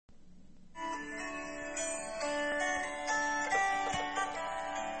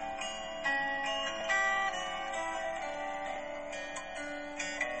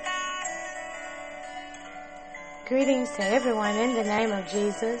Greetings to everyone in the name of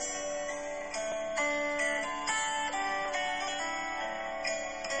Jesus.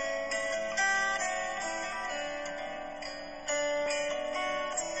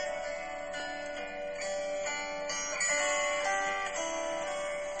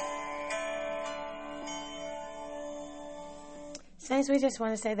 Saints, we just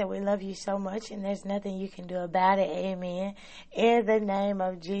want to say that we love you so much and there's nothing you can do about it. Amen. In the name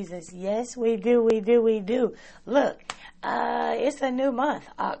of Jesus. Yes, we do. Look, it's a new month.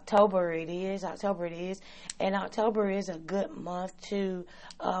 October it is. And October is a good month to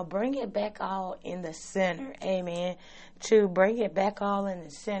bring it back all in the center. Amen. To bring it back all in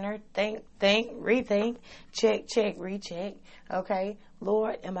the center. Think, rethink, check, recheck. Okay.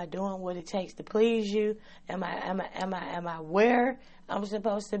 Lord, am I doing what it takes to please you? Am I where I'm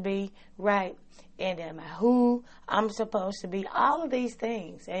supposed to be? Right. And am I who I'm supposed to be? All of these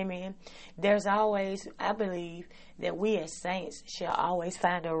things. Amen. There's always, I believe, that we as saints shall always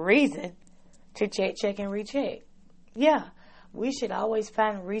find a reason to check, and recheck. Yeah. We should always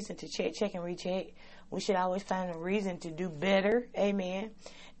find a reason to check, and recheck. We should always find a reason to do better. Amen.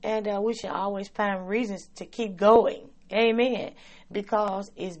 And we should always find reasons to keep going. Amen.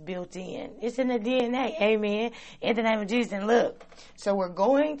 Because it's built in. It's in the DNA. Amen. In the name of Jesus. And look, so we're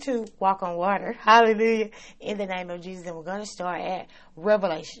going to walk on water. Hallelujah. In the name of Jesus. And we're going to start at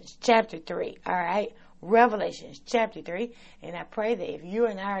Revelations chapter 3. All right. Revelations chapter 3. And I pray that if you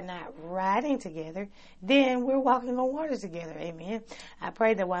and I are not riding together, then we're walking on water together. Amen. I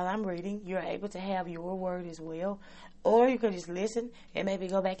pray that while I'm reading, you're able to have your word as well. Or you could just listen and maybe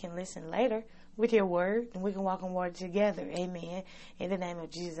go back and listen later with your word, and we can walk on water together. Amen. In the name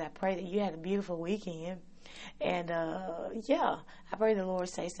of Jesus, I pray that you had a beautiful weekend. And, I pray the Lord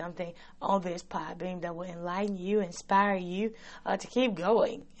say something on this pod beam that will enlighten you, inspire you to keep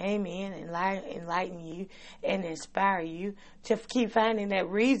going. Amen. Enlighten you and inspire you to keep finding that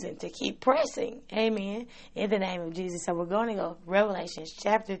reason to keep pressing. Amen. In the name of Jesus. So we're going to go Revelation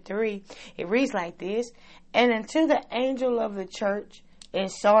chapter 3. It reads like this. And unto the angel of the church in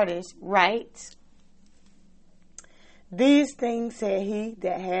Sardis writes, these things said he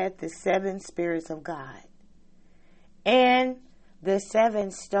that had the 7 spirits of God, and the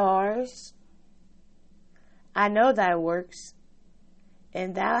 7 stars. I know thy works,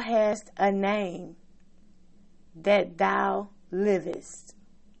 and thou hast a name, that thou livest,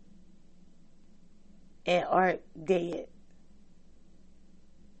 and art dead.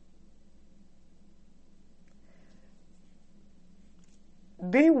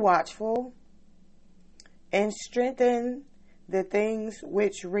 Be watchful and strengthen the things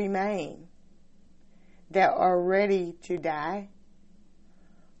which remain that are ready to die.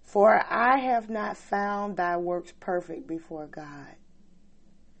 For I have not found thy works perfect before God.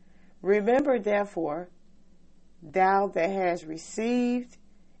 Remember therefore, thou that hast received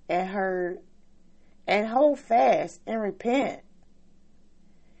and heard, and hold fast and repent.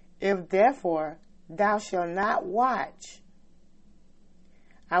 If therefore thou shalt not watch,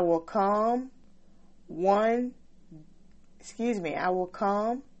 I will come on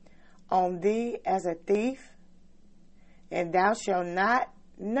thee as a thief, and thou shalt not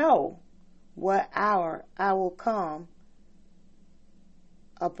know what hour I will come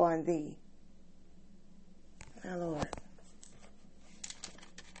upon thee. My Lord.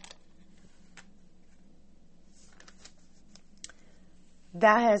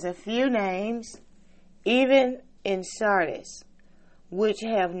 Thou hast a few names, even in Sardis, which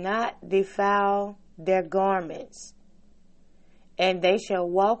have not defiled their garments, and they shall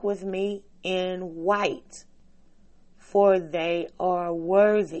walk with me in white, for they are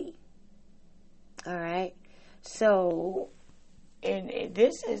worthy. All right. So, and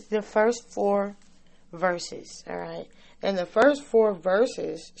this is the first 4 verses. All right. And the first 4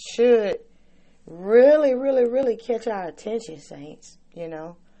 verses should really catch our attention, saints. You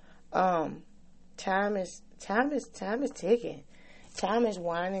know, time is ticking. Time is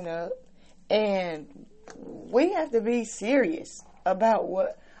winding up, and we have to be serious about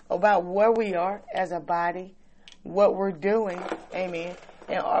where we are as a body, what we're doing, amen,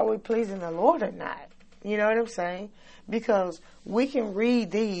 and are we pleasing the Lord or not? You know what I'm saying? Because we can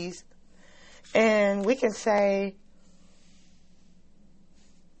read these, and we can say,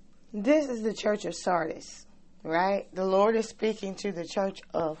 this is the church of Sardis, right? The Lord is speaking to the church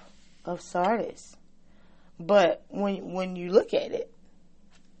of Sardis. But when you look at it,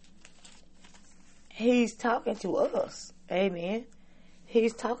 he's talking to us. Amen.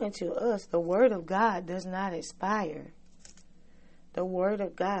 He's talking to us. The word of God does not expire. The word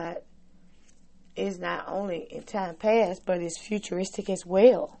of God is not only in time past, but it's futuristic as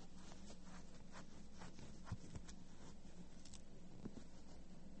well.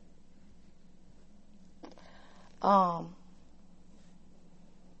 Um,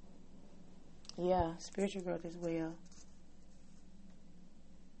 yeah, spiritual growth as well.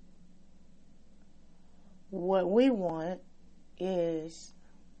 What we want is,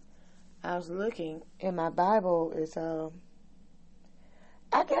 I was looking, in my Bible is, I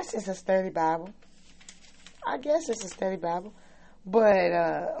guess it's a study Bible. But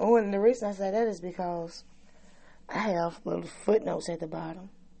the reason I say that is because I have little footnotes at the bottom.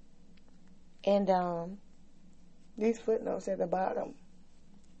 And these footnotes at the bottom,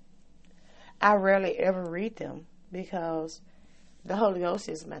 I rarely ever read them because the Holy Ghost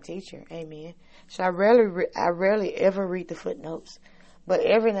is my teacher. Amen. So I rarely ever read the footnotes. But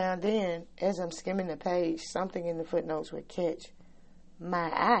every now and then, as I'm skimming the page, something in the footnotes would catch my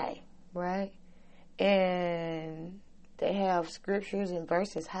eye, right? And they have scriptures and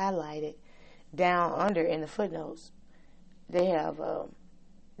verses highlighted down under in the footnotes. They have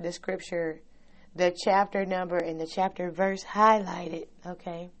the scripture, the chapter number, and the chapter verse highlighted,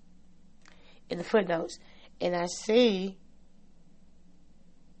 okay, in the footnotes. And I see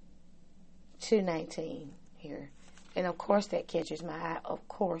 2:19 here. And of course that catches my eye.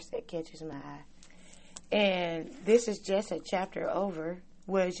 And this is just a chapter over.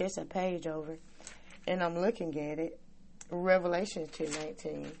 Well, it's just a page over. And I'm looking at it. Revelation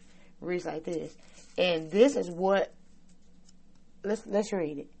 2:19 reads like this. And this is what, let's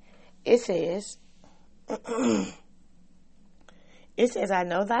read it. It says, I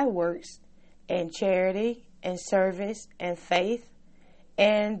know thy works and charity and service and faith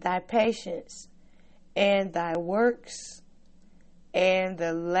and thy patience and thy works, and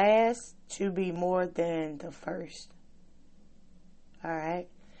the last to be more than the first. All right?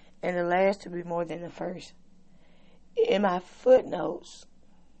 And the last to be more than the first. In my footnotes,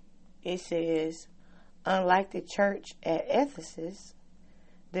 it says, unlike the church at Ephesus,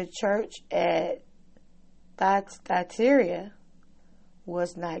 the church at Thyatira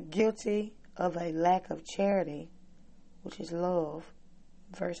was not guilty of a lack of charity, which is love.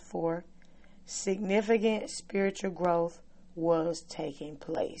 Verse 4, significant spiritual growth was taking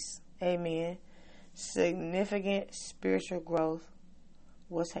place. Amen. Significant spiritual growth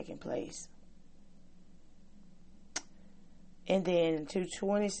was taking place. And then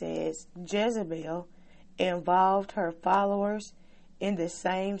 2:20 says, Jezebel involved her followers in the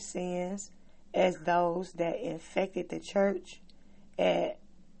same sins as those that infected the church at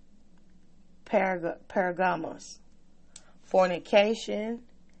Pergamos. Fornication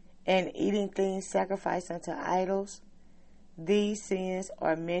and eating things sacrificed unto idols. These sins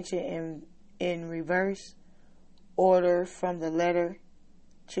are mentioned in reverse order from the letter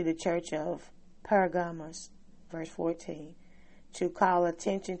to the church of Pergamos, verse 14, to call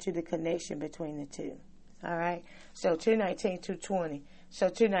attention to the connection between the two. All right? So 2:19, 2:20. So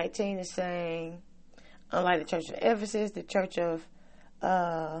 2:19 is saying, unlike the church of Ephesus, the church of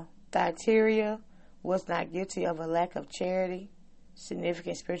Thyatira was not guilty of a lack of charity.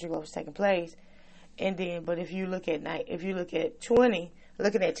 Significant spiritual growth was taking place. And then, but if you look at 20,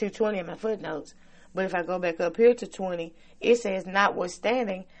 looking at 2:20 in my footnotes, but if I go back up here to 20, it says,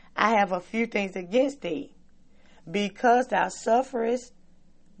 notwithstanding, I have a few things against thee, because thou sufferest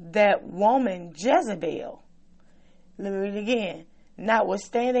that woman Jezebel. Let me read it again.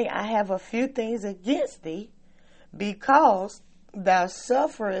 Notwithstanding, I have a few things against thee, because thou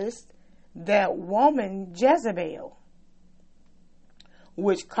sufferest that woman Jezebel,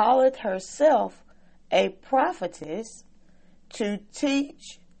 which calleth herself a prophetess, to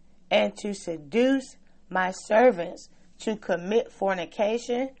teach and to seduce my servants to commit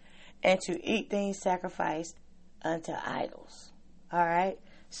fornication and to eat things sacrificed unto idols. All right.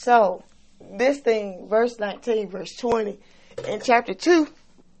 So this thing, verse 19, verse 20, in chapter 2,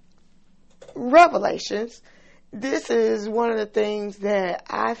 Revelations, this is one of the things that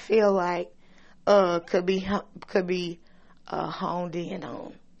I feel like could be honed in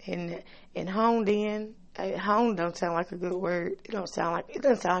on. And honed in, honed don't sound like a good word. It doesn't sound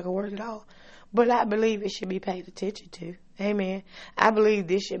like a word at all. But I believe it should be paid attention to. Amen. I believe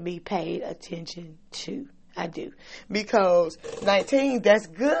this should be paid attention to. I do. Because 19, that's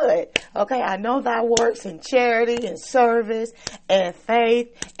good. Okay, I know thy works in charity and service and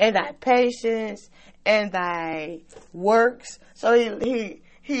faith and thy patience and thy works. So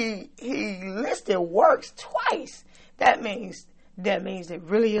he listed works twice. That means there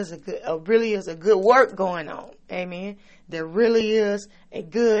really is a good work going on. Amen. There really is a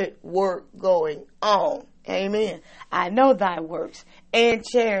good work going on. Amen. I know thy works and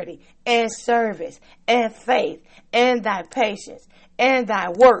charity and service and faith and thy patience and thy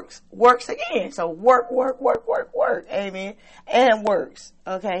works. Works again. So work. Amen. And works.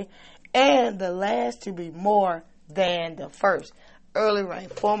 Okay. And the last to be more than the first. Early rain,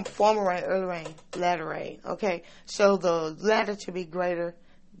 former rain, early rain, latter rain. Okay, so the latter to be greater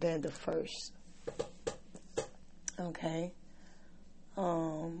than the first. Okay,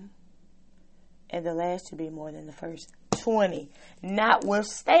 and the last to be more than the first. 20.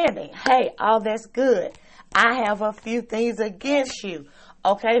 Notwithstanding, hey, all that's good. I have a few things against you.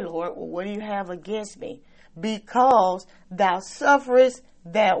 Okay, Lord, well, what do you have against me? Because thou sufferest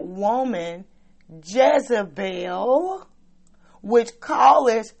that woman Jezebel, which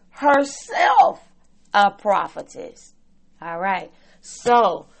calleth herself a prophetess. All right.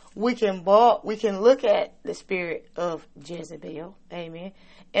 So we can look at the spirit of Jezebel. Amen.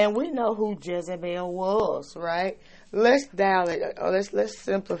 And we know who Jezebel was, right? Let's dial it. Let's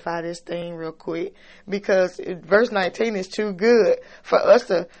simplify this thing real quick, because verse 19 is too good for us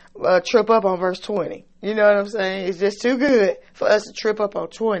to trip up on verse 20. You know what I'm saying? It's just too good for us to trip up on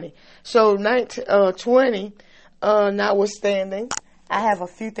 20. So 20, notwithstanding, I have a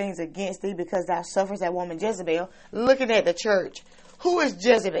few things against thee, because thou sufferest that woman Jezebel. Looking at the church, who is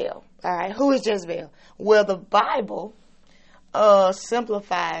Jezebel? All right, who is Jezebel? Well, the Bible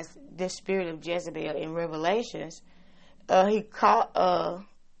simplifies the spirit of Jezebel in Revelations. He called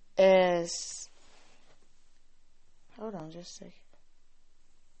as. Hold on, just a second.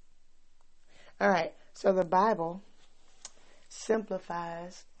 All right, so the Bible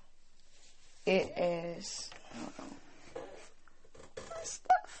simplifies it as. Hold on.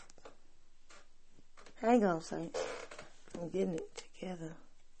 Stuff. Hang on, Saint. I'm getting it together.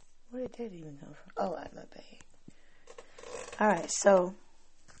 Where did that even come from? Oh, I know that. All right, so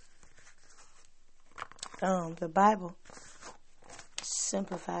the Bible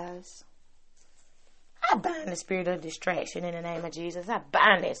simplifies. I bind the spirit of distraction in the name of Jesus. I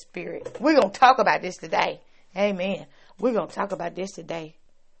bind that spirit. We're going to talk about this today. Amen. We're going to talk about this today.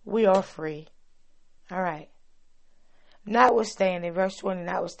 We are free. All right. Notwithstanding, verse 20,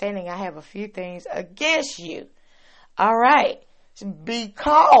 notwithstanding, I have a few things against you. All right.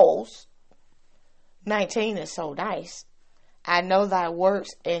 Because 19 is so nice. I know thy works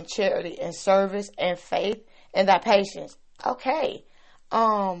and charity and service and faith and thy patience. Okay.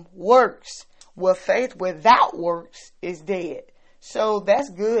 Works. Well, faith without works is dead. So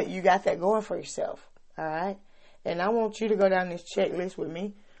that's good. You got that going for yourself. All right. And I want you to go down this checklist with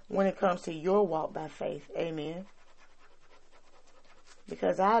me when it comes to your walk by faith. Amen.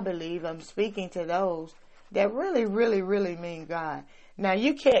 Because I believe I'm speaking to those that really, really, really mean God. Now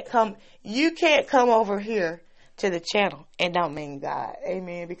you can't come over here to the channel and don't mean God.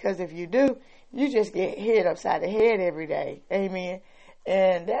 Amen. Because if you do, you just get hit upside the head every day. Amen.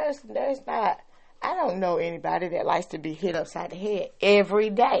 And there's not, I don't know anybody that likes to be hit upside the head every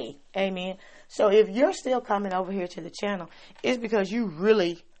day. Amen. So if you're still coming over here to the channel, it's because you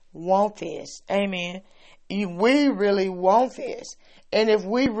really want this. Amen. We really want this. And if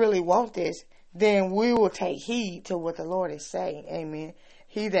we really want this, then we will take heed to what the Lord is saying. Amen.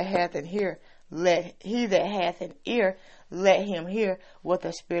 He that hath an ear, let him hear what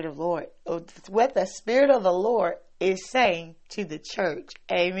the Spirit of the Lord is saying to the church.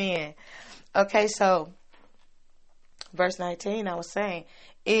 Amen. Okay, so verse 19, I was saying,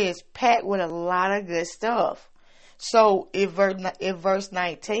 is packed with a lot of good stuff. So if verse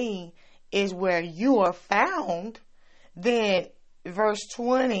 19 is where you are found, then verse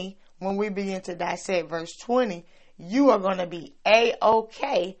 20, when we begin to dissect verse 20, you are going to be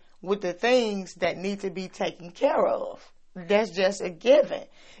A-OK with the things that need to be taken care of. That's just a given.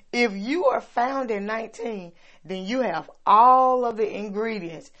 If you are found in 19, then you have all of the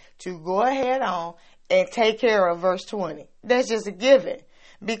ingredients to go ahead on and take care of verse 20. That's just a given.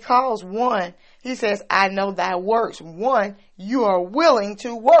 Because one, he says, I know thy works. One, you are willing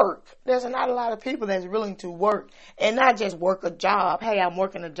to work. There's not a lot of people that's willing to work and not just work a job. Hey, I'm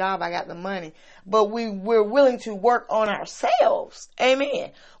working a job. I got the money. But we're willing to work on ourselves.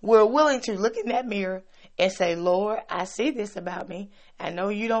 Amen. We're willing to look in that mirror and say, Lord, I see this about me. I know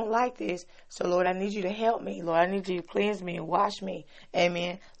you don't like this. So, Lord, I need you to help me. Lord, I need you to cleanse me and wash me.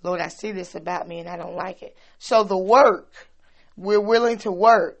 Amen. Lord, I see this about me and I don't like it. So the work. We're willing to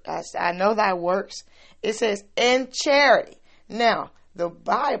work. I know thy works. It says, in charity. Now, the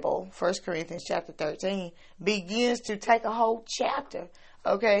Bible, 1 Corinthians chapter 13, begins to take a whole chapter,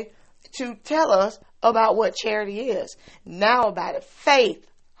 okay, to tell us about what charity is. Now about it. Faith,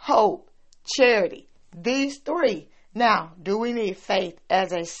 hope, charity. These three. Now, do we need faith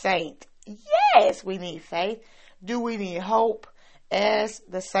as a saint? Yes, we need faith. Do we need hope as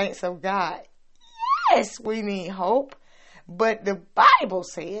the saints of God? Yes, we need hope. But the Bible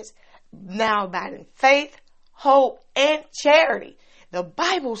says, now about it, faith, hope, and charity. The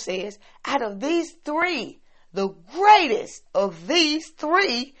Bible says, out of these three, the greatest of these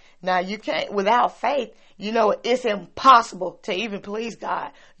three. Now you can't, without faith, it's impossible to even please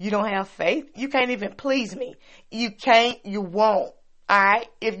God. You don't have faith, you can't even please me. You can't, you won't. Alright?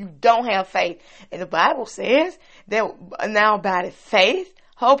 If you don't have faith. And the Bible says that now about it, faith,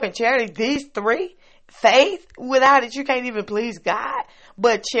 hope, and charity, these three, faith, without it you can't even please God.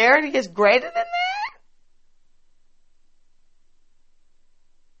 But charity is greater than that.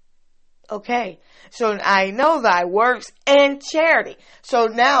 Okay, so I know thy works and charity. So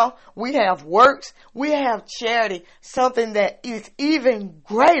now we have works, we have charity, something that is even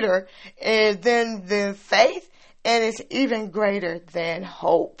greater than faith, and it's even greater than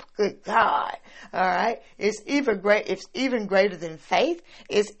hope. Good God. All right. It's even greater than faith.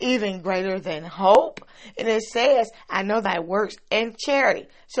 It's even greater than hope. And it says, I know thy works and charity.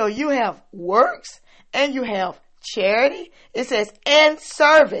 So you have works and you have charity. It says, and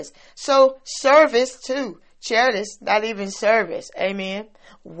service. So service too. Charity is not even service. Amen.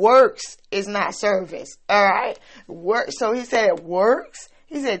 Works is not service. All right. So he said works.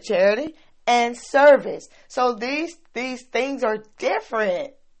 He said charity and service. So these things are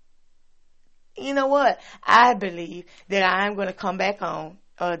different. You know what? I believe that I'm going to come back on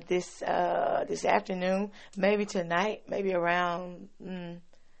this afternoon, maybe tonight, maybe around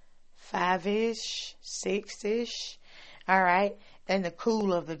 5-ish, 6-ish. All right, in the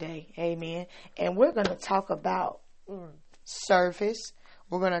cool of the day. Amen. And we're going to talk about service.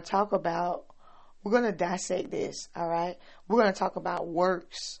 We're going to dissect this. All right. We're going to talk about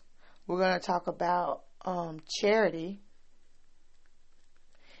works. We're going to talk about charity,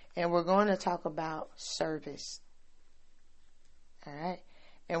 and we're going to talk about service. All right,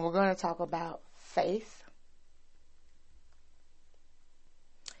 and we're going to talk about faith.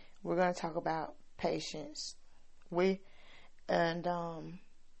 We're going to talk about patience. All right,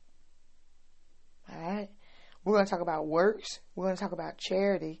 we're going to talk about works. We're going to talk about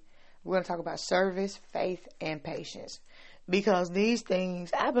charity. We're going to talk about service, faith, and patience. Because these things,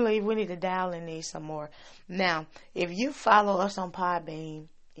 I believe we need to dial in these some more. Now, if you follow us on Podbean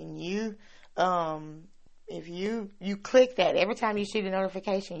and if you click that, every time you see the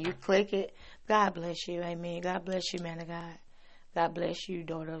notification, you click it. God bless you. Amen. God bless you, man of God. God bless you,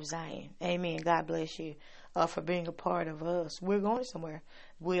 daughter of Zion. Amen. God bless you for being a part of us. We're going somewhere.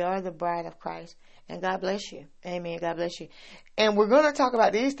 We are the bride of Christ. And God bless you. Amen. God bless you. And we're going to talk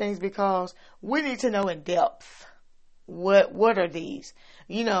about these things because we need to know in depth. What are these?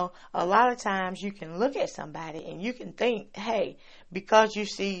 A lot of times you can look at somebody and you can think, hey, because you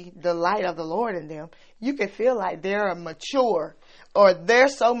see the light of the Lord in them, you can feel like they're mature, or they're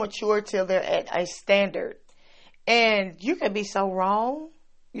so mature till they're at a standard. And you can be so wrong.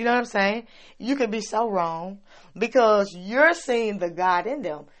 You know what I'm saying? You can be so wrong because you're seeing the God in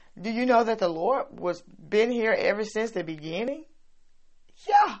them. Do you know that the Lord was been here ever since the beginning?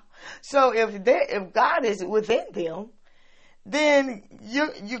 Yeah. So if God is within them, then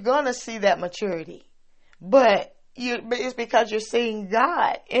you're gonna see that maturity. But it's because you're seeing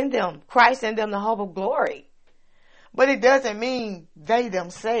God in them, Christ in them, the hope of glory. But it doesn't mean they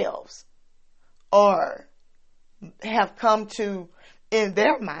themselves or have come to, in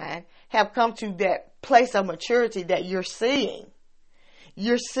their mind, have come to that place of maturity that you're seeing.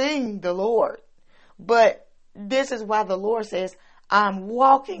 You're seeing the Lord. But this is why the Lord says, I'm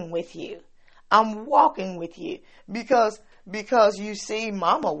walking with you. I'm walking with you. Because you see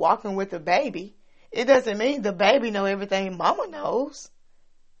mama walking with the baby, it doesn't mean the baby know everything mama knows.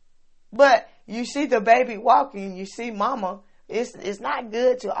 But you see the baby walking, you see mama, it's not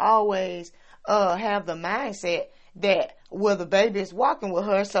good to always have the mindset that, well, the baby is walking with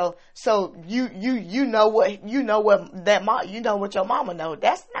her, so you know what your mama knows.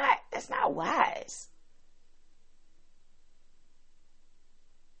 That's not wise.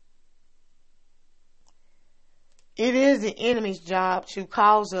 It is the enemy's job to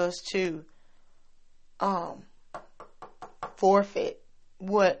cause us to forfeit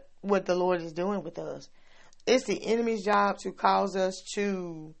what the Lord is doing with us. It's the enemy's job to cause us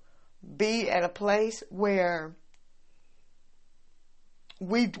to be at a place where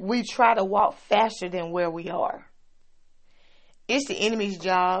we try to walk faster than where we are. It's the enemy's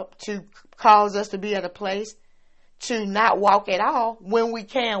job to cause us to be at a place to not walk at all when we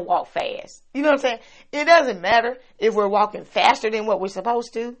can walk fast. You know what I'm saying? It doesn't matter if we're walking faster than what we're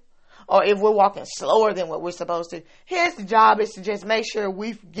supposed to, or if we're walking slower than what we're supposed to. His job is to just make sure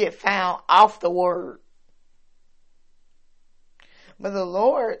we get found off the word. But the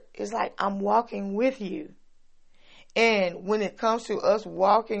Lord is like, I'm walking with you. And when it comes to us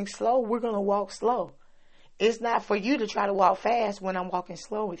walking slow, we're going to walk slow. It's not for you to try to walk fast when I'm walking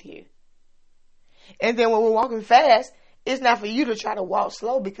slow with you. And then when we're walking fast, it's not for you to try to walk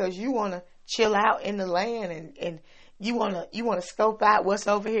slow because you want to chill out in the land and you want to scope out what's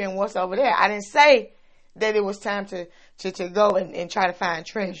over here and what's over there. I didn't say that it was time to go and try to find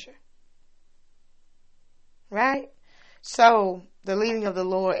treasure. Right? So the leading of the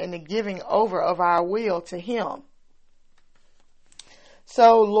Lord and the giving over of our will to Him.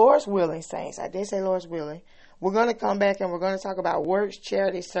 So Lord's willing, saints. I did say Lord's willing. We're going to come back and we're going to talk about works,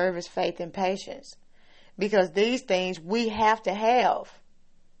 charity, service, faith, and patience. Because these things we have to have.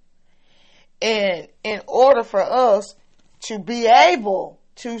 And in order for us to be able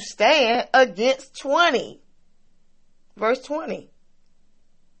to stand against 20. Verse 20.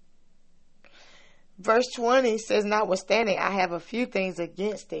 Verse 20 says, notwithstanding, I have a few things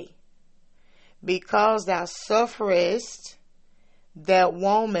against thee, because thou sufferest that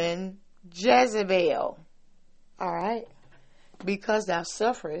woman Jezebel. All right? Because thou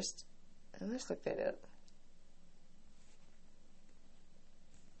sufferest. And let's look that up.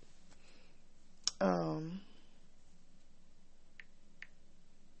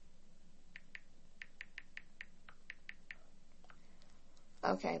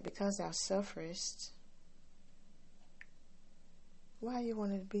 Okay, because thou sufferest. Why you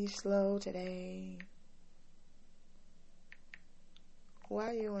want to be slow today?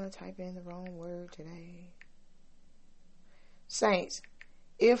 Why you want to type in the wrong word today? Saints,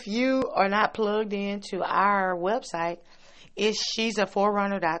 if you are not plugged into our website, it's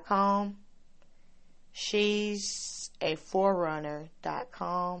she'saforerunner.com.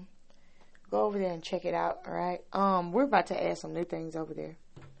 She'saforerunner.com. Go over there and check it out, all right? We're about to add some new things over there.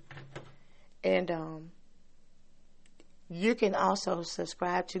 And you can also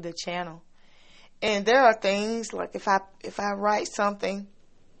subscribe to the channel. And there are things like if I write something,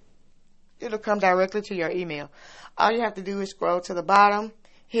 it'll come directly to your email. All you have to do is scroll to the bottom,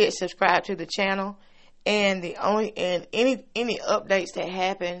 hit subscribe to the channel, and any updates that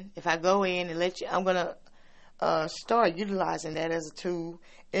happen, if I go in and I'm gonna start utilizing that as a tool.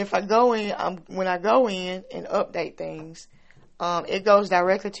 If I go in, when I go in and update things, it goes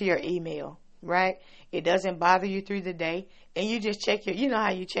directly to your email, right? It doesn't bother you through the day, and you just check you know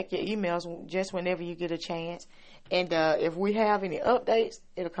how you check your emails just whenever you get a chance. And if we have any updates,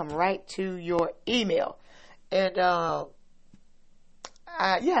 it'll come right to your email. And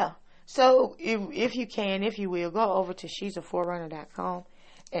yeah. So if you can, if you will, go over to she'saforerunner.com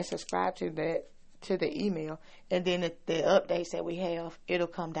and subscribe to the email, and then the updates that we have, it'll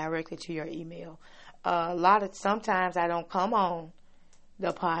come directly to your email. Sometimes I don't come on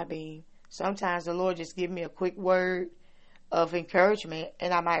the Podbean. Sometimes the Lord just give me a quick word of encouragement,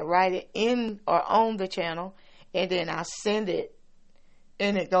 and I might write it in or on the channel, and then I'll send it,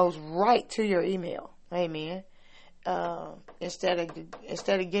 and it goes right to your email. Amen. Instead of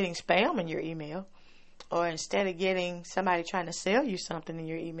getting spam in your email, or instead of getting somebody trying to sell you something in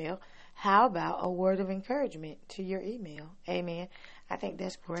your email, how about a word of encouragement to your email? Amen. I think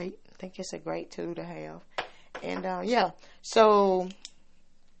that's great. I think it's a great tool to have. And yeah, so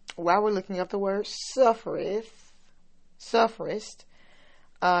while we're looking up the word sufferest,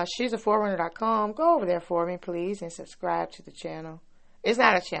 she'saforerunner.com, go over there for me, please, and subscribe to the channel. It's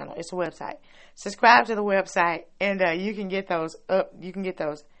not a channel, it's a website. Subscribe to the website, and you can get those the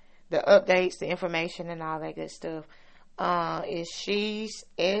updates, the information, and all that good stuff. It's She's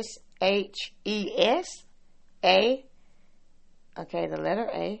SHESA, okay, the letter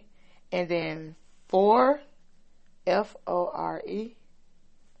A, and then FORE,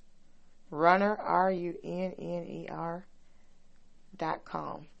 runner,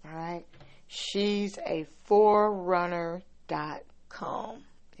 RUNNER.com. All right, she's a forerunner.com,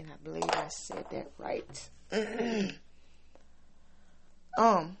 and I believe I said that right.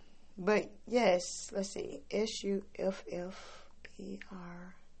 But yes, let's see, SUFFEREST.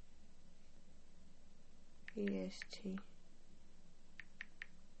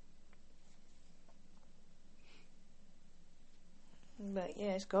 But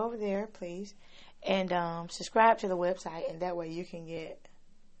yes, go over there, please, and subscribe to the website, and that way you can get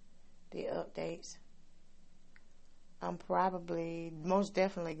the updates. I'm probably, most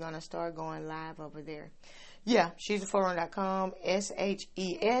definitely going to start going live over there. Yeah, she'saforerunner.com,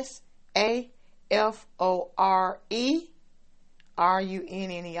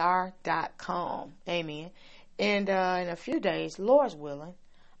 SHESAFORERUNNER.com. Amen. And in a few days, Lord's willing,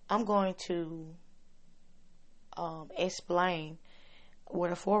 I'm going to explain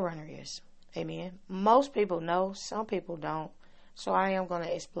what a forerunner is. Amen. Most people know, some people don't. So I am going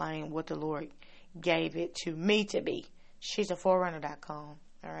to explain what the Lord gave it to me to be. she'saforerunner.com.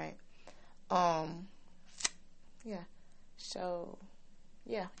 All right. Yeah. So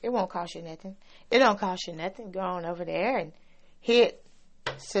Yeah, it won't cost you nothing. It don't cost you nothing. Go on over there and hit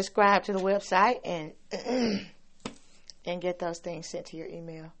subscribe to the website and and get those things sent to your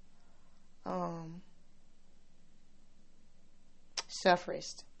email.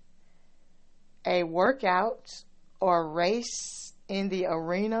 Sufferist. A workout or race in the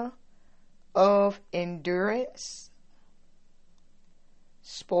arena of endurance.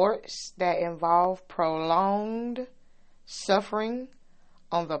 Sports that involve prolonged suffering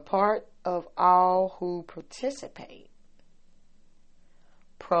on the part of all who participate.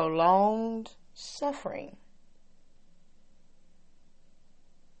 Prolonged suffering.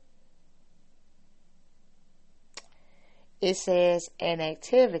 It says an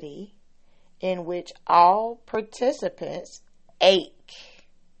activity in which all participants ache,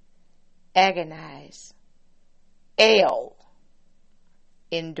 agonize, ail,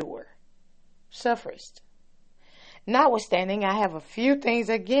 endure. Sufferest. Notwithstanding, I have a few things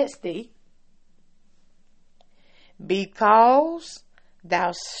against thee, because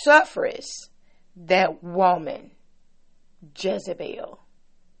thou sufferest that woman, Jezebel.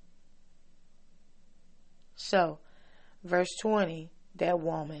 So, verse 20, that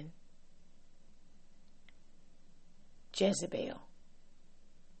woman, Jezebel.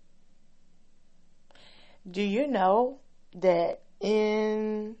 Do you know that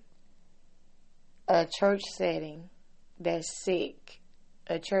in a church setting that's sick,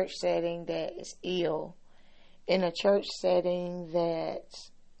 a church setting that is ill, in a church setting that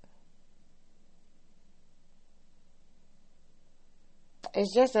it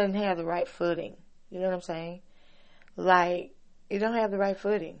just doesn't have the right footing, you know what I'm saying? Like, you don't have the right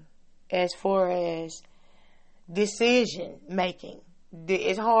footing as far as decision making.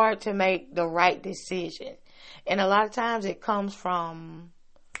 It's hard to make the right decision. And a lot of times it comes from,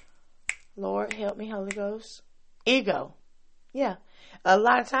 Lord help me, Holy Ghost, ego. Yeah. A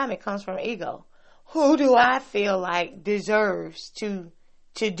lot of time it comes from ego. Who do I feel like deserves to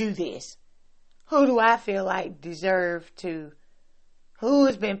do this? Who do I feel like who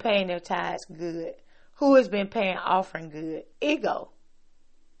has been paying their tithes good? Who has been paying offering good? Ego.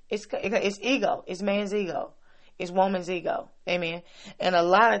 It's ego. It's man's ego. It's woman's ego. Amen. And a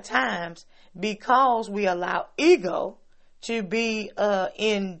lot of times, because we allow ego to be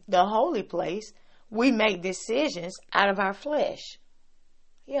in the holy place, we make decisions out of our flesh.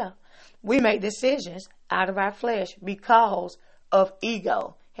 Yeah. We make decisions out of our flesh because of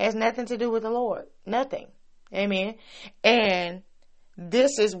ego. Has nothing to do with the Lord. Nothing. Amen. And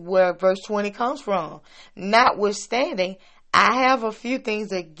this is where verse 20 comes from. Notwithstanding, I have a few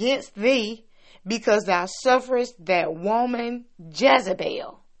things against thee, because thou sufferest that woman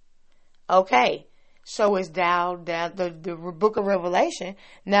Jezebel. Okay. So is the book of Revelation.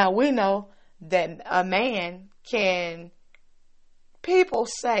 Now we know that a man can, people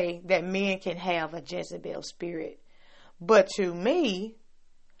say that men can have a Jezebel spirit. But to me,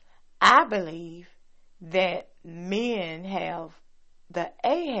 I believe that men have the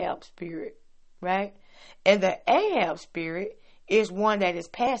Ahab spirit, right? And the Ahab spirit is one that is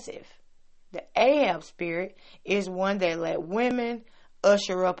passive. The Ahab spirit is one that let women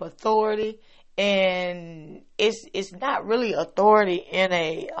usher up authority, and it's not really authority in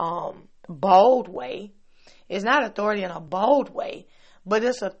a bold way. It's not authority in a bold way, but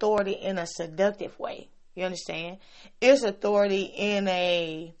it's authority in a seductive way. You understand? It's authority in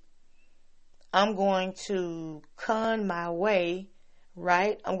a, I'm going to con my way,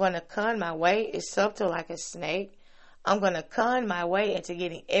 right? I'm going to con my way. It's subtle like a snake. I'm going to con my way into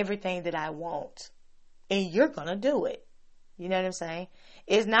getting everything that I want. And you're going to do it. You know what I'm saying?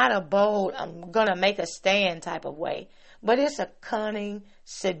 It's not a bold, I'm going to make a stand type of way. But it's a cunning,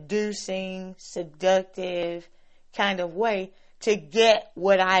 seducing, seductive kind of way to get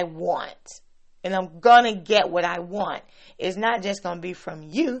what I want. And I'm going to get what I want. It's not just going to be from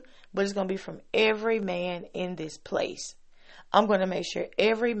you, but it's going to be from every man in this place. I'm going to make sure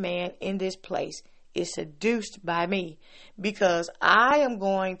every man in this place is seduced by me, because I am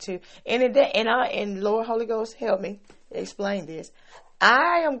going to, and Lord Holy Ghost, help me explain this.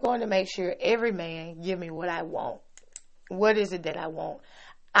 I am going to make sure every man give me what I want. What is it that I want?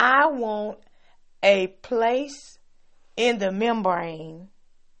 I want a place in the membrane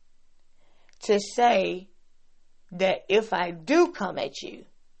to say that if I do come at you,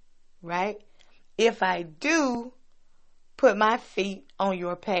 right? If I do put my feet on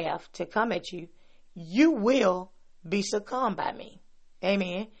your path to come at you, you will be succumbed by me.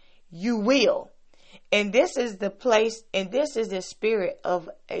 Amen. You will. And this is the place, and this is the spirit of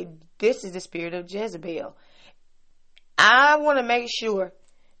Jezebel. I want to make sure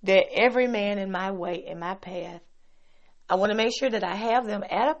that every man in my way, in my path, I want to make sure that I have them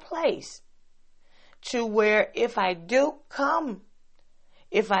at a place to where if I do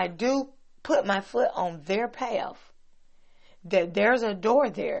put my foot on their path, that there's a door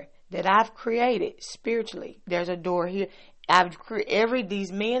there that I've created spiritually. There's a door here.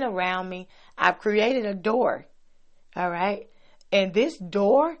 These men around me, I've created a door. All right. And this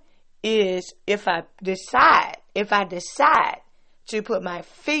door is if I decide to put my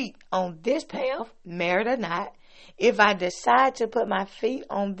feet on this path, married or not, if I decide to put my feet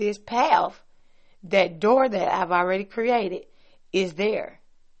on this path, that door that I've already created is there.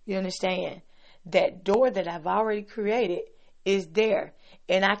 You understand? That door that I've already created is there.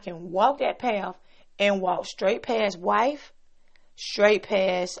 And I can walk that path and walk straight past wife, straight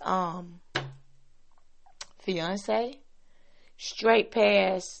past fiance, straight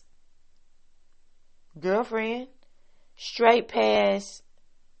past girlfriend, straight past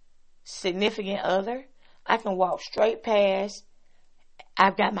significant other. I can walk straight past.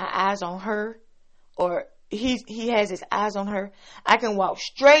 I've got my eyes on her, or he has his eyes on her. I can walk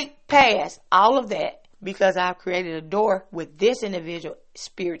straight past all of that because I've created a door with this individual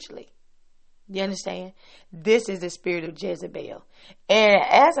spiritually. You understand? This is the spirit of Jezebel. And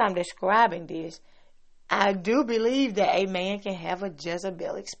as I'm describing this, I do believe that a man can have a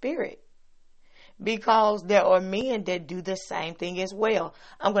Jezebelic spirit, because there are men that do the same thing as well.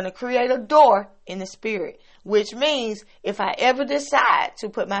 I'm going to create a door in the spirit, which means if I ever decide to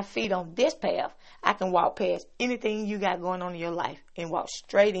put my feet on this path, I can walk past anything you got going on in your life and walk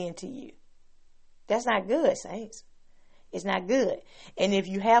straight into you. That's not good, saints. It's not good. And if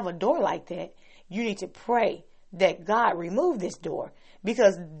you have a door like that, you need to pray that God remove this door,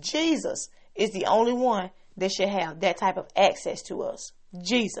 because Jesus is the only one that should have that type of access to us.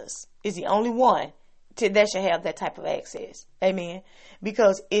 Jesus is the only one that should have that type of access. Amen.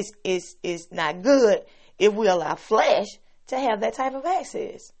 Because it's not good if we allow flesh to have that type of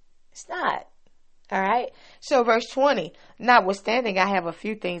access. It's not. All right. So verse 20, notwithstanding, I have a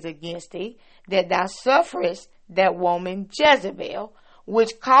few things against thee, that thou sufferest that woman Jezebel,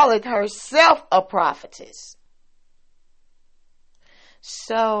 which calleth herself a prophetess.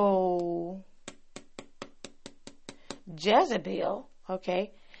 So Jezebel,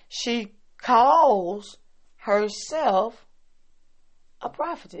 okay, she calls herself a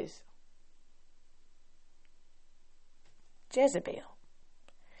prophetess. Jezebel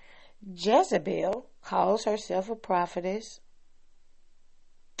calls herself a prophetess.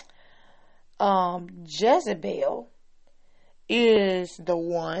 Jezebel is the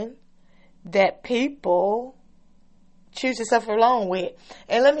one that people choose to suffer along with.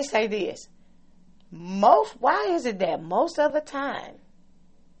 And let me say this. Why is it that most of the time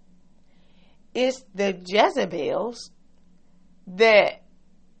it's the Jezebels that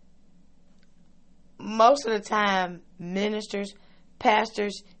most of the time ministers,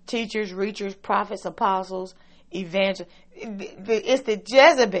 pastors, teachers, reachers, prophets, apostles, evangelists, it's the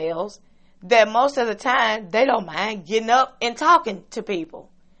Jezebels that most of the time they don't mind getting up and talking to people.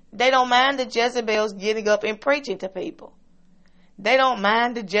 They don't mind the Jezebels getting up and preaching to people. They don't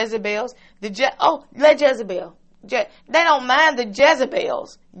mind the Jezebels. They don't mind the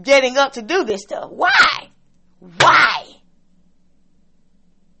Jezebels getting up to do this stuff. Why? Why?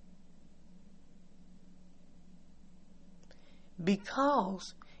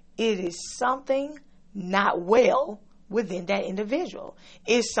 Because it is something not well within that individual.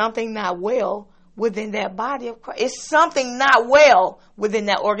 It's something not well within that body of Christ. It's something not well within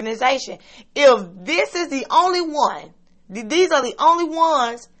that organization. If this is the only one, these are the only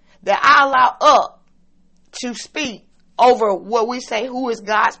ones that I allow up to speak over what we say who is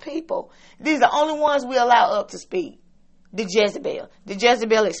God's people. These are the only ones we allow up to speak. The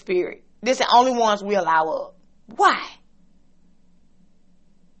Jezebelic spirit. These are the only ones we allow up. Why?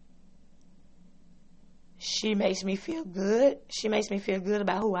 She makes me feel good. She makes me feel good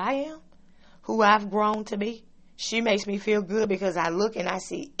about who I am, who I've grown to be. She makes me feel good because I look and I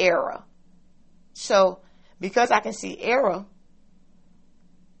see error. So, because I can see error,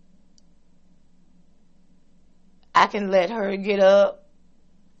 I can let her get up,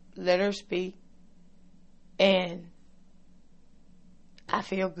 let her speak, and I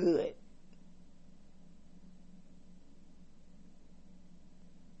feel good.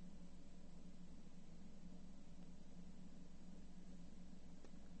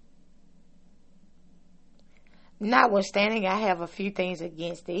 Notwithstanding, I have a few things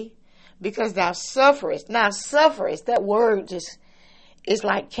against thee, because thou sufferest. Now, sufferest, that word just is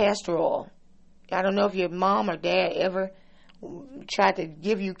like castor oil. I don't know if your mom or dad ever tried to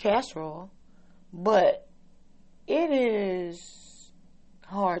give you castor oil, but it is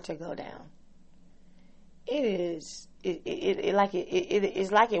hard to go down. It is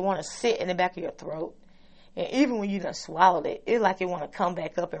it's like it want to sit in the back of your throat. And even when you done swallowed it, it's like it want to come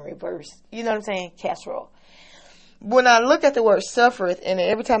back up in reverse. You know what I'm saying? Casserole. When I look at the word suffereth, and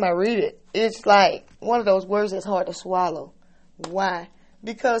every time I read it, it's like one of those words that's hard to swallow. Why?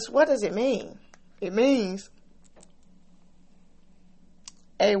 Because what does it mean? It means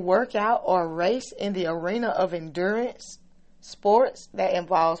a workout or race in the arena of endurance sports that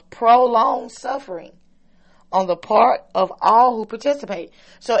involves prolonged suffering on the part of all who participate.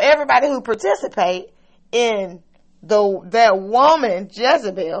 So everybody who participate in that woman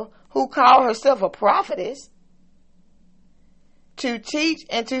Jezebel, who called herself a prophetess, to teach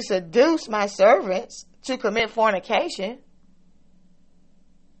and to seduce my servants to commit fornication,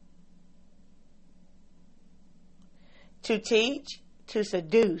 to teach, to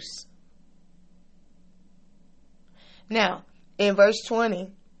seduce. Now, in verse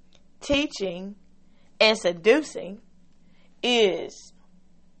 20, teaching and seducing is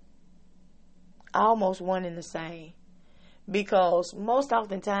almost one and the same. Because most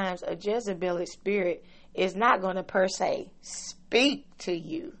oftentimes a Jezebelic spirit is not going to per se speak to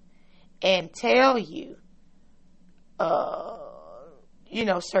you and tell you,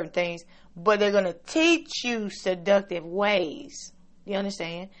 certain things, but they're going to teach you seductive ways. You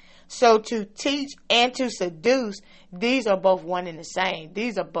understand? So to teach and to seduce, these are both one and the same.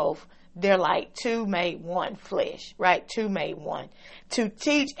 They're like two made one flesh, right? Two made one. To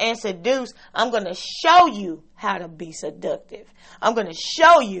teach and seduce, I'm going to show you how to be seductive. I'm going to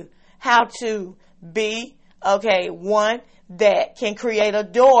show you how to be, one that can create a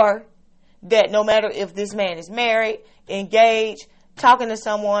door that no matter if this man is married, engaged, talking to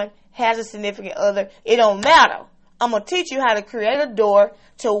someone, has a significant other, it don't matter. I'm going to teach you how to create a door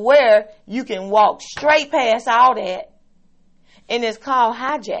to where you can walk straight past all that. And it's called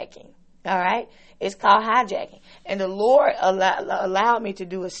hijacking. All right? It's called hijacking. And the Lord allowed me to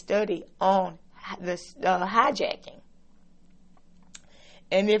do a study on this hijacking.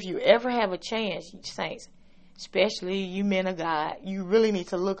 And if you ever have a chance, saints, especially you men of God, you really need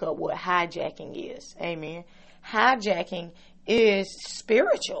to look up what hijacking is. Amen. Hijacking is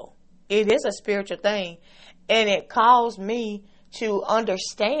spiritual. It is a spiritual thing. And it caused me to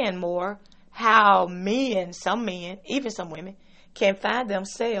understand more how some men, even some women, can find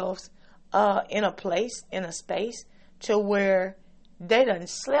themselves in a place, in a space, to where they done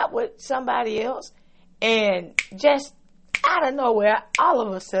slept with somebody else, and just out of nowhere, all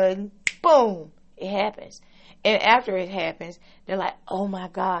of a sudden, boom, it happens. And after it happens, they're like, oh my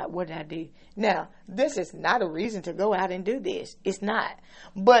God, what did I do? Now, this is not a reason to go out and do this. It's not.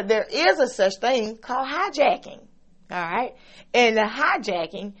 But there is a such thing called hijacking. All right? And the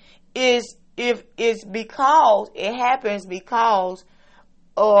hijacking is it happens because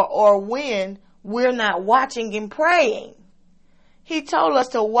or when we're not watching and praying. He told us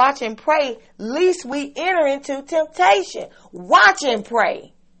to watch and pray, lest we enter into temptation. Watch and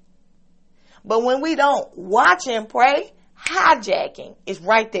pray. But when we don't watch and pray, hijacking is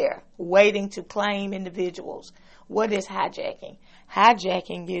right there, waiting to claim individuals. What is hijacking?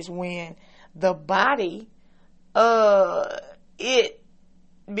 Hijacking is when the body, it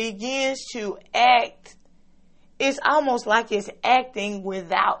begins to act. It's almost like it's acting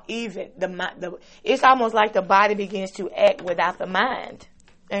without even the mind. It's almost like the body begins to act without the mind.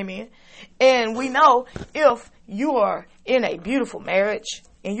 Amen. And we know if you are in a beautiful marriage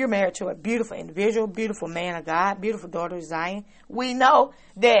and you're married to a beautiful individual, beautiful man of God, beautiful daughter of Zion, we know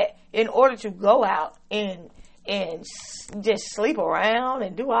that in order to go out and just sleep around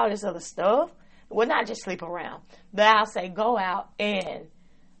and do all this other stuff, well, not just sleep around, but I'll say go out and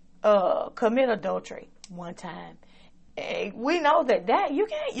commit adultery one time. We know that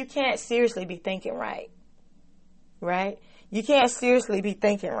you can't seriously be thinking right? You can't seriously be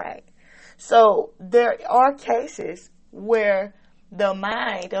thinking right. So there are cases where the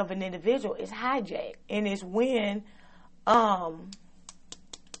mind of an individual is hijacked, and it's when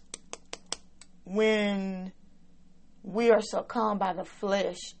we are succumbed by the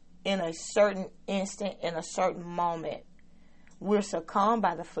flesh in a certain instant, in a certain moment. We're succumbed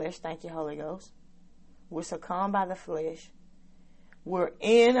by the flesh. Thank you, Holy Ghost. We're succumbed by the flesh. We're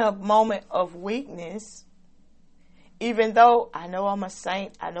in a moment of weakness. Even though I know I'm a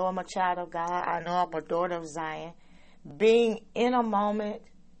saint, I know I'm a child of God, I know I'm a daughter of Zion, being in a moment,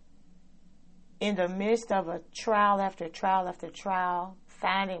 in the midst of a trial after trial after trial,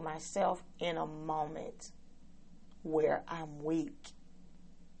 finding myself in a moment where I'm weak.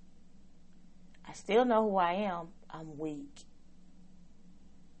 I still know who I am. I'm weak.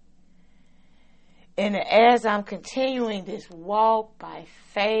 And as I'm continuing this walk by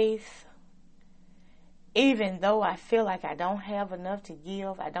faith, Even though I feel like I don't have enough to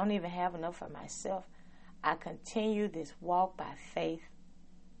give, I don't even have enough for myself, I continue this walk by faith.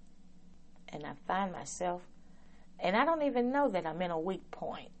 And I find myself, and I don't even know that I'm in a weak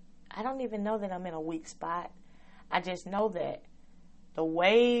point. I don't even know that I'm in a weak spot. I just know that the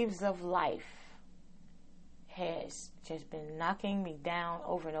waves of life has just been knocking me down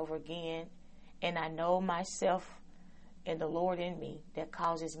over and over again. And I know myself and the Lord in me that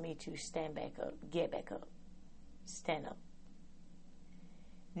causes me to stand back up, get back up, stand up.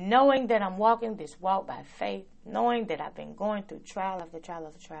 Knowing that I'm walking this walk by faith, knowing that I've been going through trial after trial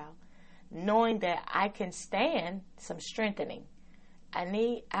after trial, knowing that I can stand some strengthening. I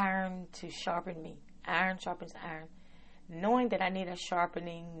need iron to sharpen me. Iron sharpens iron. Knowing that I need a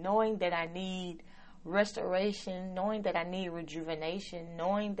sharpening, knowing that I need restoration, knowing that I need rejuvenation,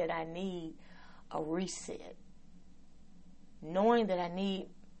 knowing that I need a reset, knowing that I need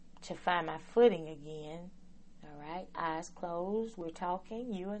to find my footing again. All right, eyes closed, we're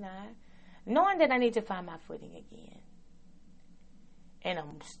talking, you and I, knowing that I need to find my footing again. And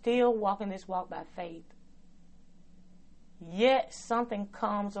I'm still walking this walk by faith. Yet something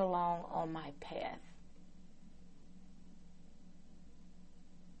comes along on my path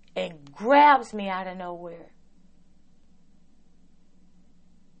and grabs me out of nowhere.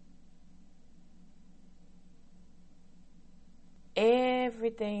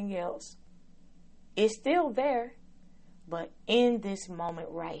 Everything else is still there, but in this moment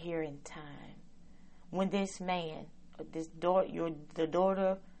right here in time, when this man, or this daughter, the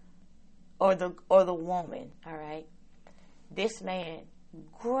daughter, or the woman, all right, this man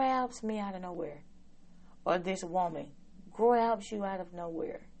grabs me out of nowhere, or this woman grabs you out of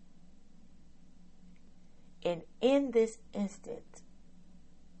nowhere, and in this instant,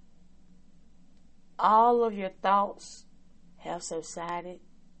 all of your thoughts have subsided.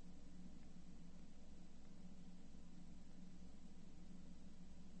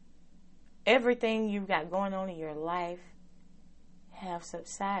 Everything you've got going on in your life have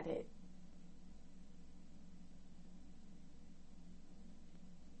subsided.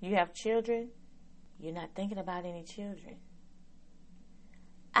 You have children, you're not thinking about any children.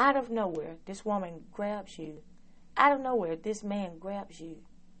 Out of nowhere, this woman grabs you. Out of nowhere, this man grabs you.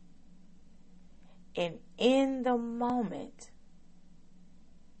 And in the moment,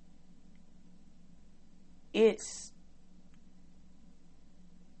 it's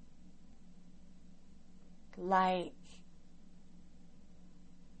like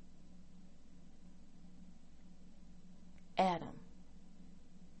Adam.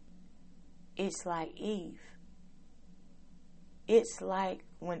 It's like Eve. It's like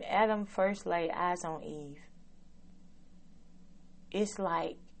when Adam first laid eyes on Eve. It's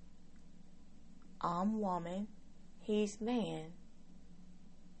like, I'm woman, he's man.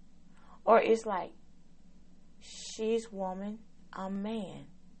 Or it's like, she's woman, I'm man.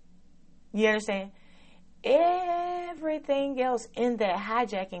 You understand? Everything else in that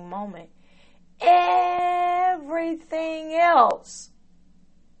hijacking moment, everything else,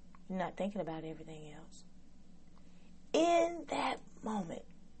 you're not thinking about everything else. In that moment,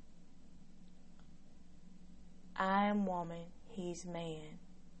 I'm woman, he's man.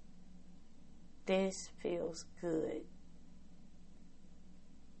 This feels good.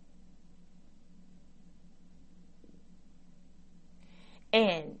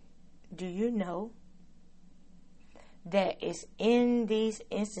 And do you know that it's in these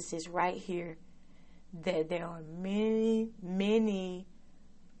instances right here that there are many, many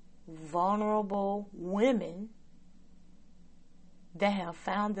vulnerable women that have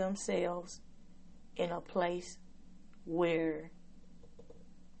found themselves in a place where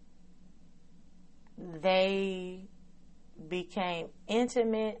they became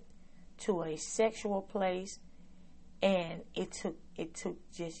intimate to a sexual place, and it took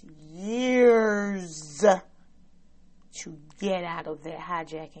just years to get out of that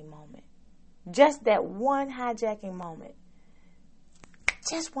hijacking moment. Just that one hijacking moment.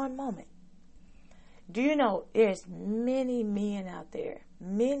 Just one moment. Do you know there's many men out there,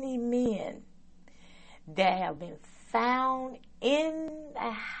 many men that have been found in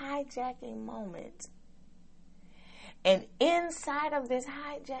a hijacking moment. And inside of this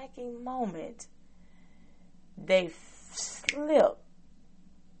hijacking moment, they slip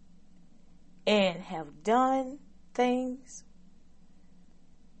and have done things,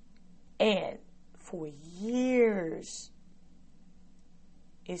 and for years,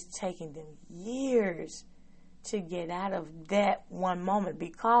 it's taking them years to get out of that one moment,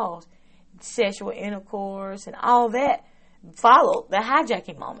 because sexual intercourse and all that followed the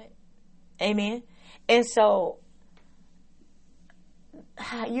hijacking moment. Amen. And so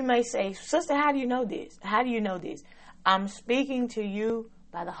you may say, sister, how do you know this? How do you know this? I'm speaking to you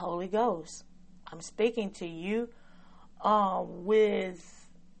by the Holy Ghost. I'm speaking to you with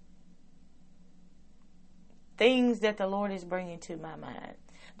things that the Lord is bringing to my mind.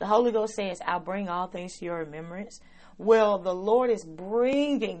 The Holy Ghost says, I'll bring all things to your remembrance. Well, the Lord is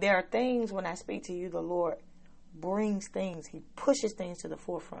bringing, there are things when I speak to you, the Lord brings things. He pushes things to the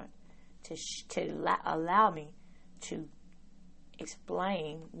forefront to allow me to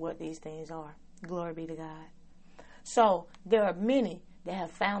explain what these things are. Glory be to God. So there are many that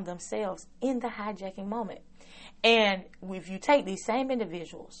have found themselves in the hijacking moment. And if you take these same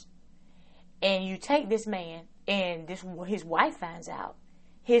individuals and you take this man and his wife finds out,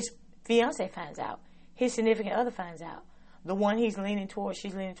 his fiance finds out, his significant other finds out, the one he's leaning toward,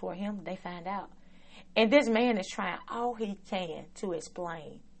 she's leaning toward him, they find out. And this man is trying all he can to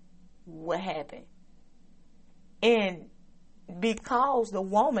explain what happened. And because the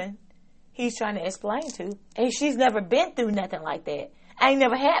woman he's trying to explain to, and she's never been through nothing like that. I ain't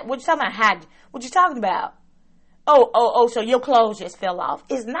never had, what you talking about? What you talking about? Oh, so your clothes just fell off.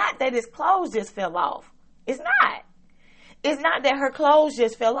 It's not that his clothes just fell off. It's not. It's not that her clothes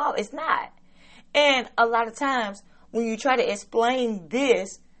just fell off. It's not. And a lot of times when you try to explain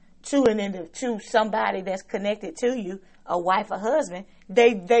this to somebody that's connected to you, a wife or husband,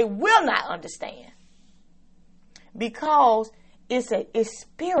 they will not understand. Because it's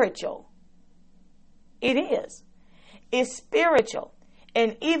spiritual. It is. It's spiritual.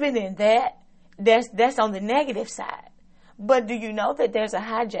 And even in that's on the negative side. But do you know that there's a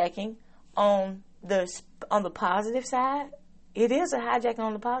hijacking on the positive side? It is a hijacking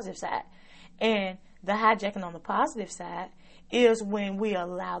on the positive side. And the hijacking on the positive side is when we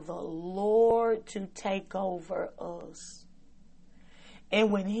allow the Lord to take over us.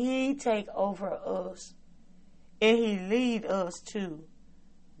 And when He take over us and He lead us to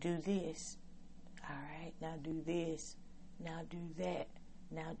do this. All right, now do this. Now do that.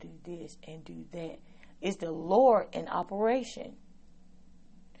 Now do this and do that. It's the Lord in operation.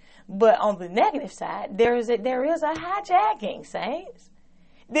 But on the negative side, there is a hijacking, saints.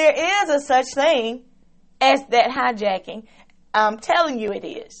 There is a such thing as that hijacking. I'm telling you it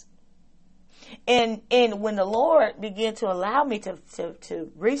is. And when the Lord began to allow me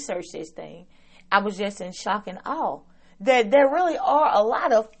to research this thing, I was just in shock and awe that there really are a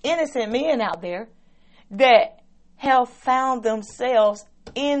lot of innocent men out there that have found themselves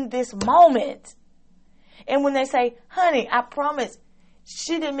in this moment. And when they say, honey, I promise,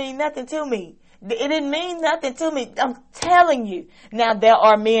 she didn't mean nothing to me. It didn't mean nothing to me. I'm telling you. Now, there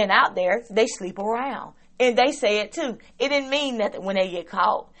are men out there, they sleep around. And they say it too. It didn't mean nothing when they get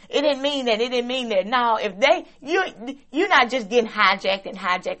caught. It didn't mean that. It didn't mean that. No, if you're not just getting hijacked and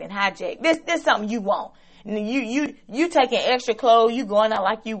hijacked and hijacked. This something you want. You taking extra clothes, you going out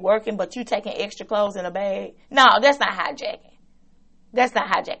like you working, but you taking extra clothes in a bag. No, that's not hijacking. That's not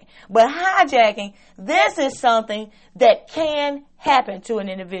hijacking. But hijacking, this is something that can happen to an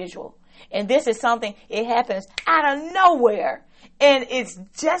individual. And this is something, it happens out of nowhere. And it's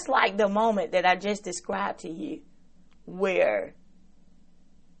just like the moment that I just described to you, where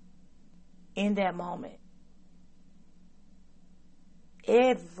in that moment,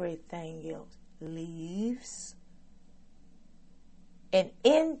 everything else leaves. And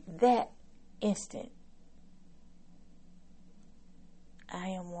in that instant, I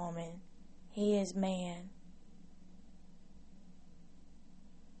am woman, he is man.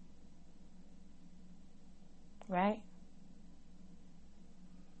 Right?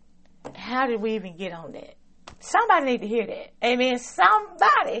 How did we even get on that? Somebody need to hear that. Amen.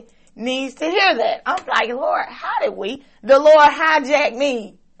 Somebody needs to hear that. I'm like, Lord, how did we? The Lord hijacked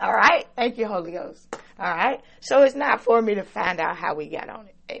me. All right. Thank you, Holy Ghost. All right. So it's not for me to find out how we got on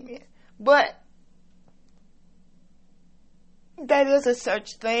it. Amen. But that is a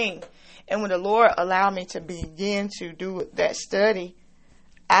such thing. And when the Lord allowed me to begin to do that study,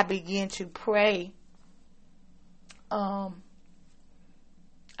 I began to pray. I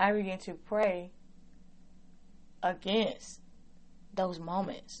began to pray against those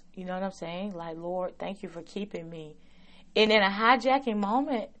moments. You know what I'm saying? Like, Lord, thank you for keeping me. And in a hijacking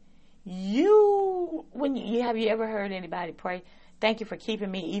moment, have you ever heard anybody pray, thank you for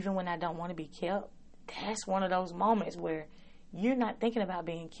keeping me even when I don't want to be kept? That's one of those moments where you're not thinking about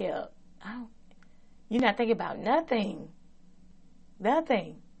being kept. You're not thinking about nothing.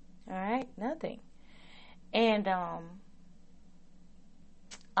 Nothing. All right? Nothing. And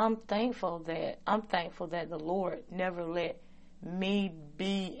I'm thankful that the Lord never let me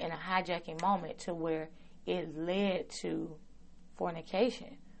be in a hijacking moment to where it led to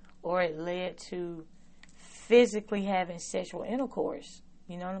fornication or it led to physically having sexual intercourse.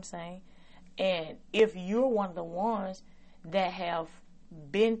 You know what I'm saying? And if you're one of the ones that have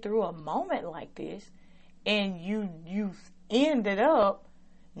been through a moment like this, and you ended up,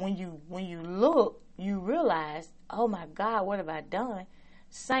 when you look, you realize, oh my God, what have I done?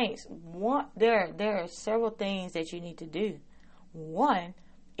 Saints, there are several things that you need to do. One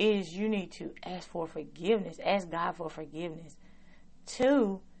is you need to ask for forgiveness, ask God for forgiveness.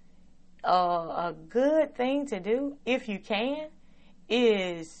 Two, a good thing to do, if you can,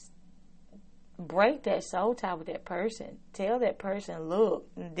 is break that soul tie with that person. Tell that person, look,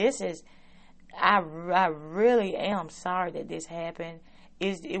 I really am sorry that this happened.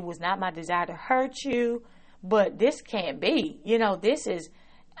 It was not my desire to hurt you, but this can't be.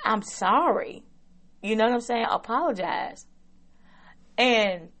 I'm sorry. You know what I'm saying? Apologize.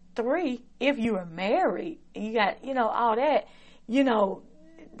 And three, if you are married, you got, all that,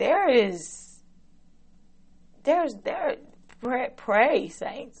 pray,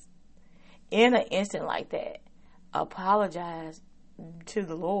 saints. In an instant like that, apologize to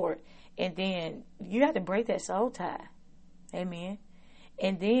the Lord, and then you have to break that soul tie. Amen.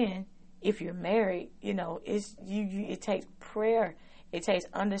 And then, if you're married, it takes prayer. It takes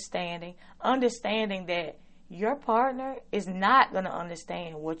understanding that your partner is not going to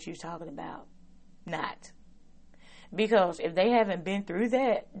understand what you're talking about. Not. Because if they haven't been through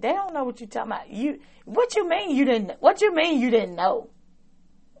that, they don't know what you're talking about. What you mean you didn't know? What you mean you didn't know?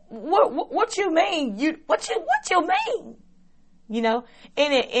 What you mean? What you mean?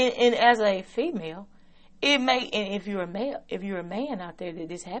 And as a female, and if you're a man out there that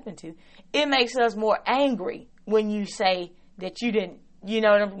this happened to, it makes us more angry when you say that you didn't.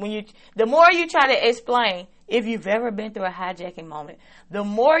 The more you try to explain, if you've ever been through a hijacking moment, the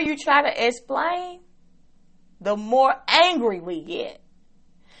more you try to explain, the more angry we get.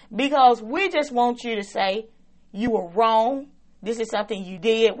 Because we just want you to say you were wrong. This is something you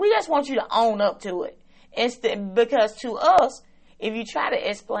did. We just want you to own up to it. Because to us, if you try to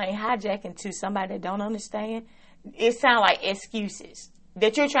explain hijacking to somebody that don't understand, it sounds like excuses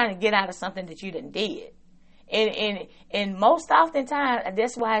that you're trying to get out of something that you didn't did. And most oftentimes,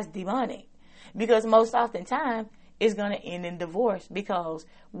 that's why it's demonic. Because most oftentimes, it's going to end in divorce. Because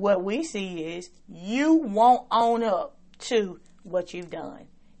what we see is you won't own up to what you've done.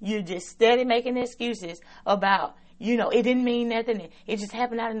 You're just steady making excuses about, it didn't mean nothing. It just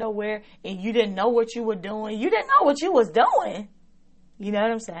happened out of nowhere, and you didn't know what you were doing. You didn't know what you was doing. You know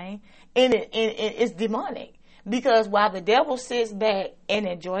what I'm saying? And it's demonic. Because while the devil sits back and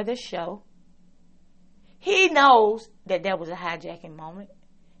enjoy the show, he knows that was a hijacking moment.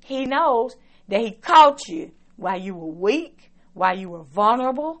 He knows that he caught you while you were weak, while you were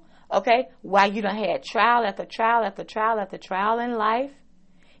vulnerable, okay? While you done had trial after trial after trial after trial in life.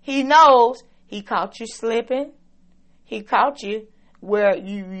 He knows he caught you slipping. He caught you where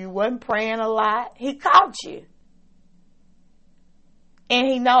you wasn't praying a lot. He caught you. And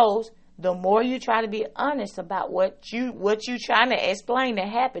he knows the more you try to be honest about what you trying to explain that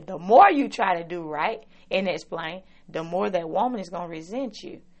happened, the more you try to do right and explain, the more that woman is going to resent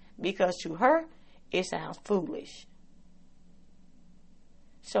you. Because to her, it sounds foolish.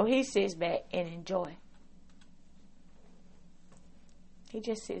 So he sits back and enjoy. He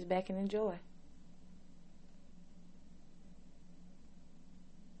just sits back and enjoy.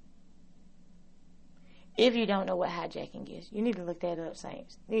 If you don't know what hijacking is, you need to look that up,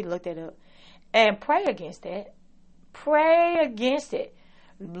 saints. You need to look that up. And pray against that. Pray against it.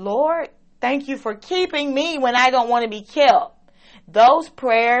 Lord, thank you for keeping me when I don't want to be kept. Those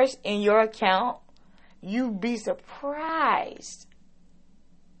prayers in your account, you'd be surprised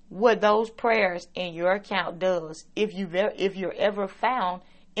what those prayers in your account does if you're ever found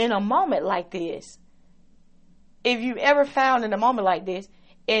in a moment like this. If you've ever found in a moment like this,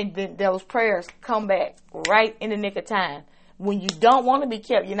 and then those prayers come back right in the nick of time. When you don't want to be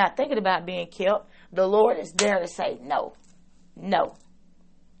kept, you're not thinking about being kept, the Lord is there to say no. No.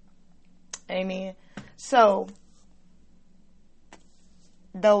 Amen. So,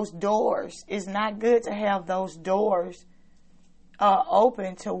 those doors, it's not good to have those doors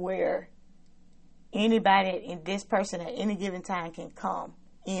open to where anybody and this person at any given time can come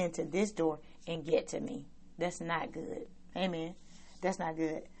into this door and get to me. That's not good. Amen. That's not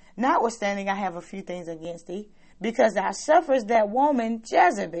good. Notwithstanding, I have a few things against thee, because thou sufferest that woman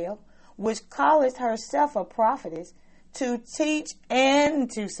Jezebel, which calleth herself a prophetess, to teach and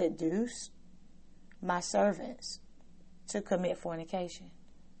to seduce my servants to commit fornication.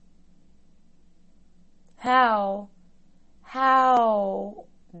 How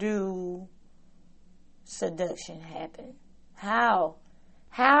do seduction happen? How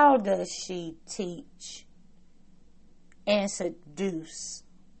does she teach and seduce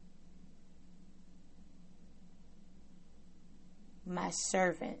my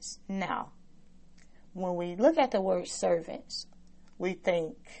servants. Now, when we look at the word servants, we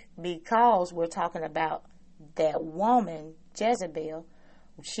think because we're talking about that woman, Jezebel,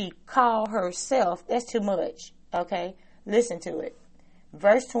 she called herself, that's too much, okay? Listen to it.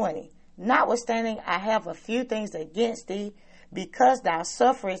 Verse 20, notwithstanding, I have a few things against thee, because thou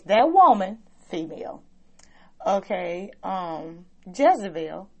sufferest that woman, female, okay,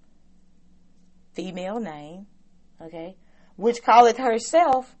 Jezebel, female name, okay, which calleth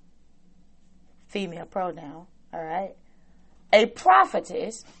herself, female pronoun, all right, a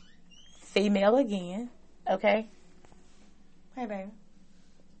prophetess, female again, okay. Hey, baby.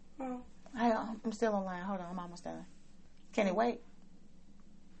 I'm still online. Hold on, I'm almost done. Can it wait?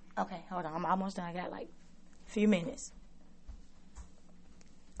 Okay, hold on, I'm almost done. I got like a few minutes.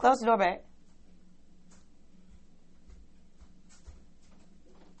 Close the door back.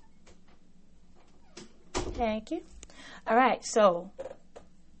 Thank you. All right, so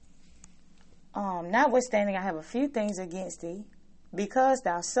notwithstanding, I have a few things against thee, because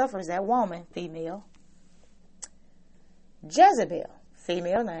thou sufferest that woman, female, Jezebel,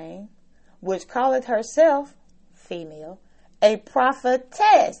 female name, which calleth herself, female, a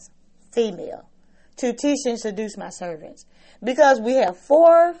prophetess, female, to teach and seduce my servants. Because we have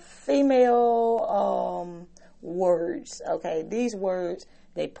 4 female words, okay? These words,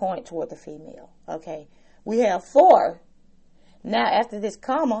 they point toward the female, okay? We have 4. Now, after this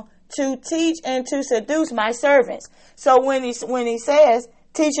comma, to teach and to seduce my servants. So when he says,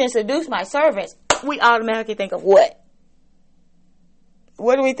 teach and seduce my servants, we automatically think of what?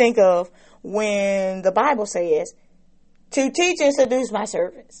 What do we think of when the Bible says, to teach and seduce my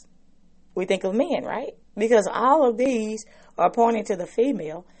servants? We think of men, right? Because all of these are pointing to the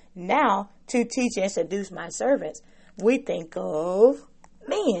female. Now, to teach and seduce my servants, we think of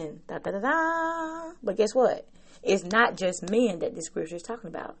men. Da, da, da, da. But guess what? It's not just men that the scripture is talking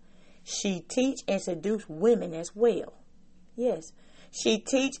about. She teach and seduce women as well. Yes. She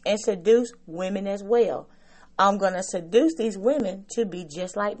teach and seduce women as well. I'm going to seduce these women to be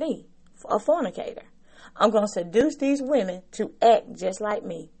just like me, a fornicator. I'm going to seduce these women to act just like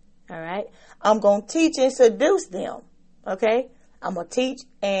me. All right. I'm going to teach and seduce them. Okay. I'm going to teach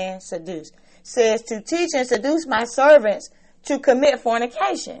and seduce. Says to teach and seduce my servants to commit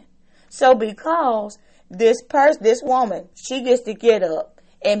fornication. So because this woman, she gets to get up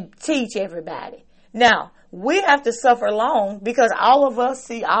and teach everybody. Now, we have to suffer long because all of us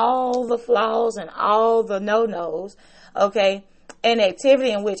see all the flaws and all the no-nos, okay, an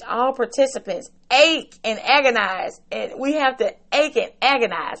activity in which all participants ache and agonize. And we have to ache and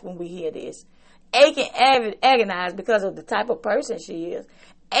agonize when we hear this. Ache and agonize because of the type of person she is.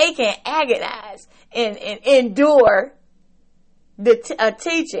 Ache and agonize and endure a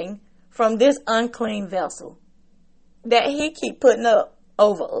teaching from this unclean vessel that he keep putting up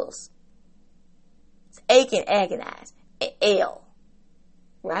over us. It's ache and agonize. L.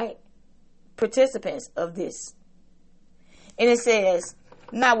 Right? Participants of this. And it says,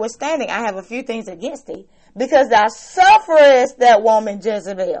 notwithstanding, I have a few things against thee, because thou sufferest that woman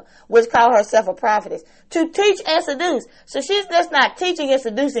Jezebel, which called herself a prophetess, to teach and seduce. So she's just not teaching and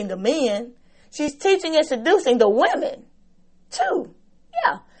seducing the men. She's teaching and seducing the women, too.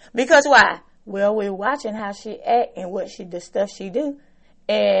 Yeah. Because why? Well, we're watching how she act and the stuff she do.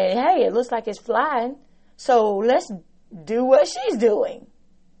 And hey, it looks like it's flying. So let's do what she's doing.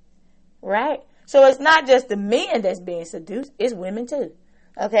 Right? So it's not just the men that's being seduced, it's women too.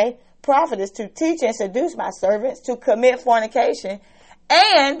 Okay? Prophetess to teach and seduce my servants to commit fornication.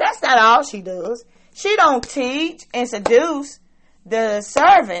 And that's not all she does. She don't teach and seduce the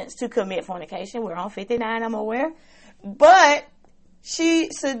servants to commit fornication. We're on 59, I'm aware. But she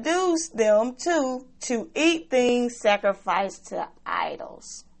seduced them to eat things sacrificed to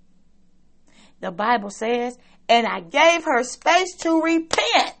idols. The Bible says, and I gave her space to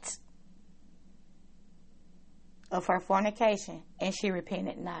repent of her fornication, and she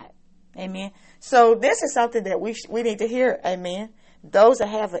repented not. Amen. So this is something that we need to hear. Amen. Those that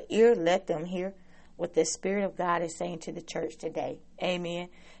have an ear, let them hear what the Spirit of God is saying to the church today. Amen.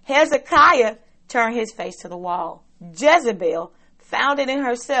 Hezekiah turned his face to the wall. Jezebel found it in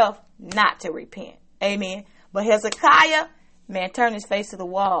herself not to repent. Amen. But Hezekiah, man, turned his face to the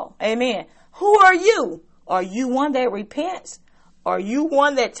wall. Amen. Who are you? Are you one that repents? Are you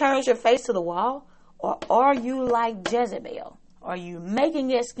one that turns your face to the wall? Or are you like Jezebel? Are you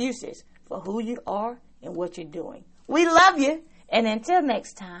making excuses for who you are and what you're doing? We love you. And until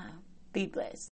next time, be blessed.